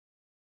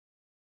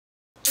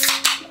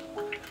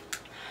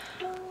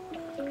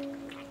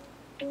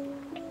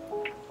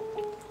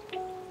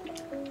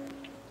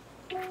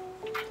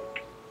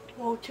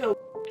too.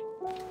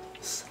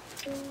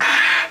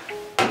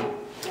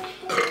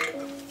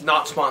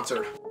 Not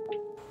sponsored.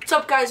 What's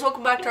up, guys?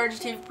 Welcome back to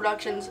RGTV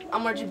Productions.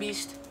 I'm RG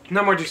Beast. And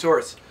I'm RG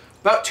Source.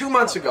 About 2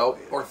 months ago,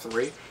 or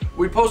 3,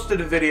 we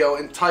posted a video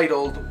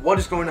entitled, What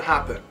is Going to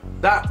Happen?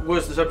 That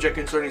was the subject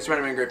concerning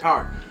Spider-Man Great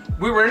Power.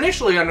 We were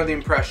initially under the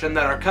impression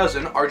that our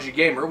cousin, RG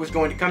Gamer, was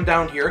going to come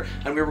down here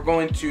and we were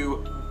going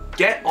to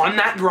get on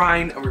that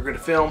grind and we were going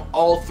to film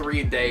all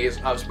 3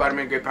 days of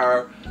Spider-Man Great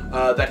Power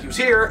that he was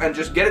here and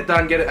just get it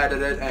done, get it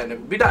edited, and it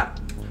would be done.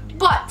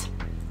 But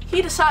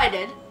he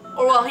decided,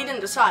 or well, he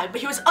didn't decide,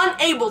 but he was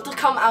unable to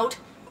come out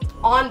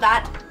on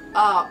that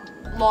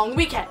long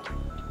weekend.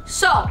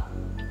 So,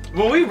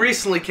 well, we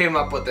recently came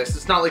up with this.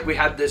 It's not like we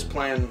had this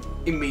plan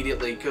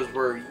immediately because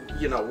we're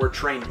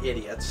trained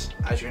idiots,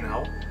 as you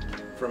know.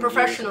 From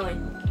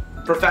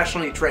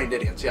professionally trained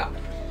idiots, yeah.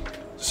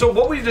 So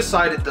what we've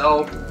decided,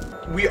 though,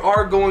 we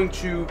are going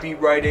to be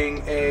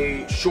writing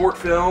a short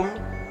film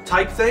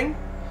type thing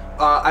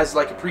as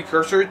like a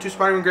precursor to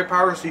Spider-Man Great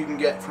Power, so you can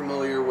get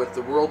familiar with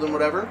the world and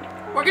whatever.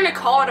 We're gonna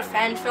call it a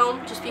fan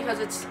film just because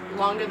it's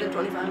longer than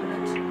 25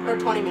 minutes or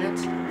 20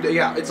 minutes.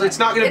 Yeah, it's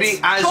not gonna be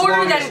as long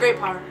shorter than Great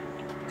Power.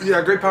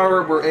 Yeah, Great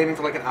Power, we're aiming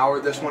for like an hour.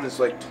 This one is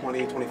like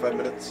 20-25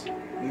 minutes,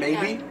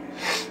 maybe. Yeah.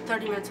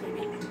 30 minutes,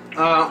 maybe.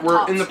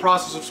 We're in the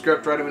process of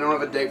script writing. We don't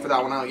have a date for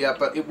that one out yet,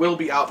 but it will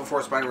be out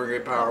before Spider-Man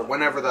Great Power.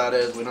 Whenever that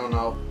is, we don't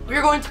know.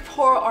 We're going to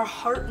pour our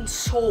heart and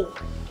soul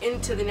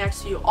into the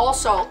next few.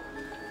 Also,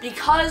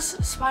 because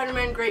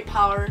Spider-Man Great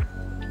Power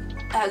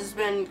has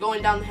been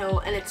going down the hill,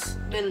 and it's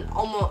been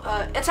almost,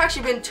 it's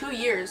actually been 2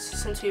 years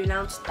since we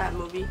announced that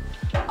movie.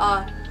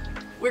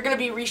 We're going to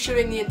be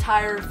reshooting the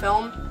entire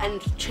film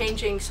and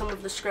changing some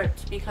of the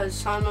script because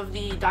some of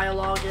the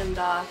dialogue and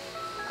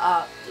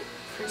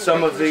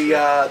some of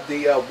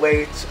the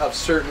weight of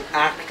certain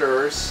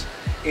actors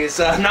is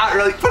not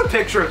really. Put a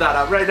picture of that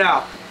up right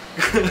now.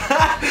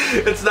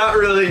 It's not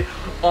really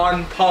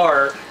on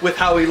par with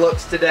how he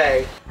looks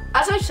today.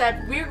 As I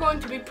said, we are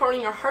going to be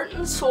pouring our heart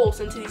and souls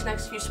into these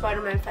next few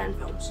Spider-Man fan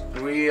films.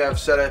 We have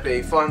set up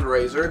a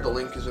fundraiser, the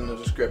link is in the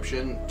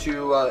description,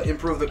 to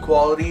improve the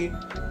quality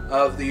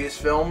of these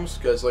films,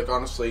 because like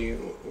honestly,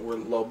 we're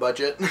low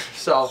budget.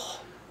 So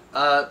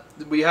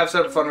we have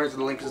set up a fundraiser,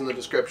 the link is in the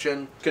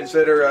description.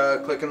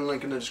 Consider clicking the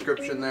link in the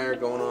description there,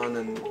 going on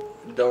and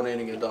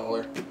donating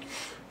 $1,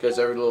 because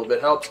every little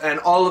bit helps. And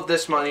all of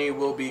this money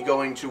will be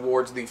going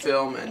towards the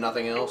film and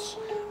nothing else.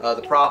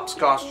 The props,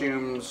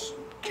 costumes,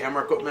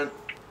 camera equipment,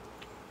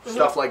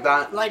 stuff like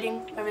that.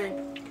 Lighting,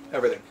 everything.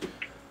 Everything.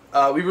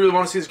 We really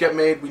want to see this get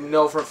made. We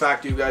know for a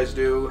fact you guys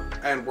do,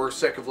 and we're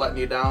sick of letting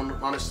you down,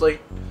 honestly.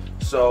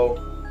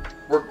 So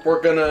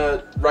we're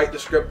gonna write the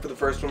script for the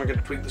first one. We're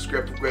gonna tweak the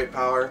script with Great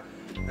Power,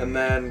 and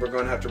then we're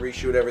gonna have to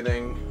reshoot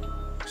everything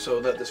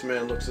so that this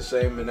man looks the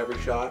same in every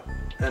shot,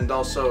 and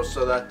also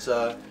so that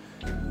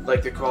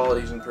like the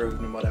quality's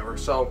improved and whatever.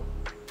 So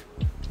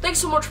thanks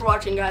so much for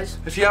watching, guys.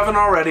 If you haven't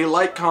already,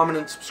 like, comment,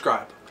 and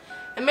subscribe.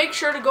 And make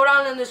sure to go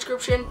down in the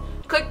description,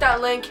 click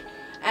that link,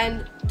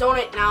 and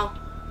donate now.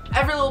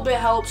 Every little bit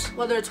helps,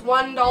 whether it's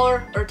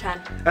 $1 or 10.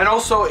 And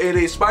also, it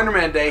is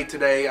Spider-Man Day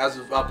today as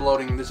of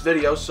uploading this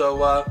video,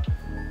 so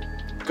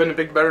couldn't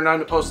be a better time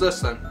to post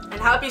this then.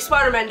 And happy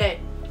Spider-Man Day.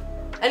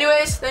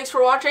 Anyways, thanks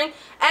for watching,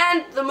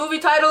 and the movie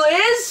title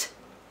is...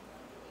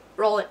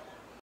 Roll it.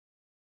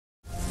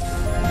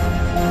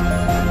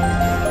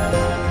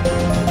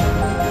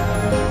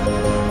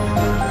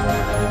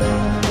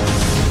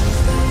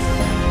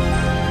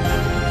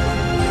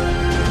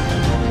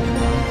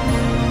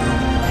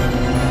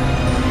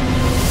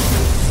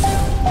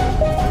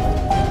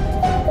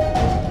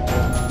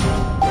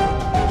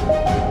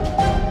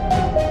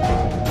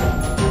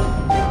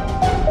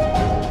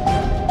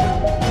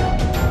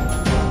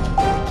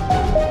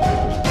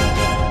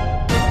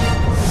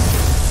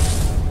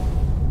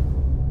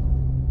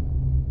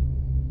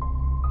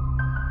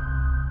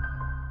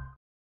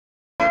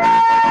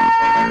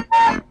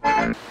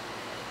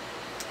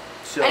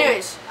 So,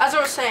 anyways, as I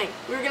was saying,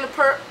 we were gonna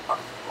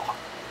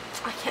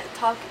I can't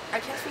talk. I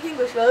can't speak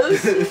English, guys.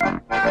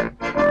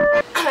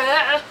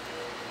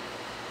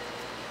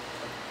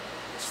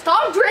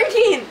 Stop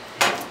drinking!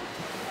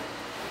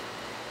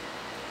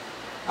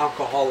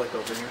 Alcoholic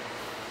over here.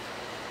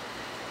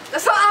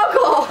 That's not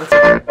alcohol!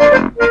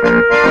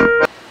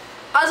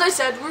 As I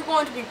said, we're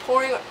going to be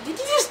pouring... Did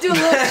you just do a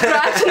little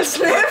scratch and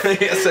sniff?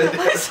 Yes, I did.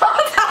 I saw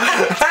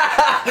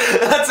that!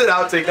 That's an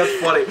outtake, that's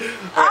funny.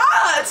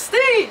 Ah, it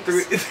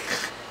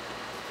stinks!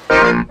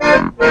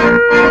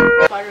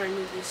 Spider-Man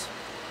movies.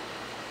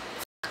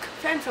 Fuck,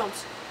 fan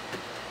films.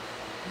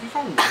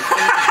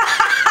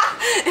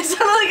 It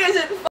sounded like I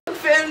said fuck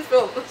fan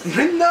films.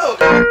 No!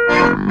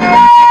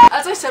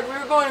 As I said, we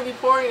were going to be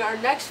pouring our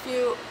next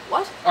few...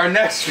 What? Our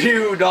next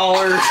few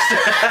dollars.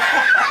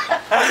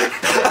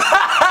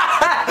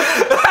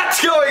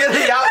 That's going in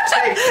the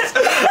outtakes.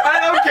 I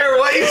don't care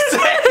what you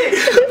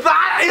say.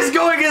 That is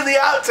going in the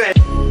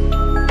outtakes.